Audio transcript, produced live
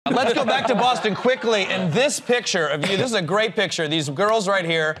Let's go back to Boston quickly. And this picture of you, this is a great picture. These girls right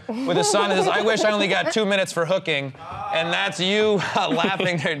here with a sign that says, "I wish I only got 2 minutes for hooking." And that's you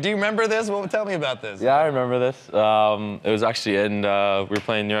laughing there. Do you remember this? Well, tell me about this. Yeah, I remember this. It was actually in, we were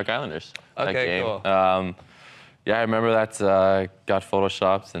playing New York Islanders. Okay, that game. cool. Yeah, I remember that got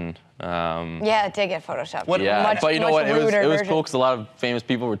photoshopped and. Yeah, it did get photoshopped. But you know what? It was version. cool because a lot of famous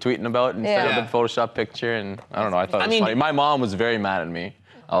people were tweeting about it instead of the Photoshop picture, and I don't know. I thought it was funny. My mom was very mad at me.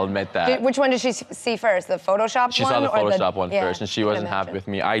 I'll admit that. Which one did she see first? The Photoshop one? She saw the Photoshop one first, and she wasn't happy with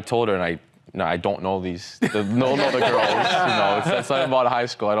me. I told her, and I don't know these, know the girls. You know, it's something about high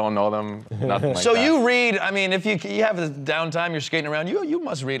school. I don't know them. Nothing like that. So you read. I mean, if you have the downtime, you're skating around. You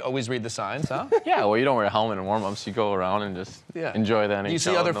must always read the signs, huh? Yeah. Well, you don't wear a helmet in warm-ups. You go around and just enjoy the NHL. Do you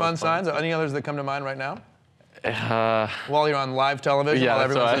see other fun signs? Any others that come to mind right now? While you're on live television, while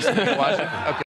everyone's listening and watching. Okay.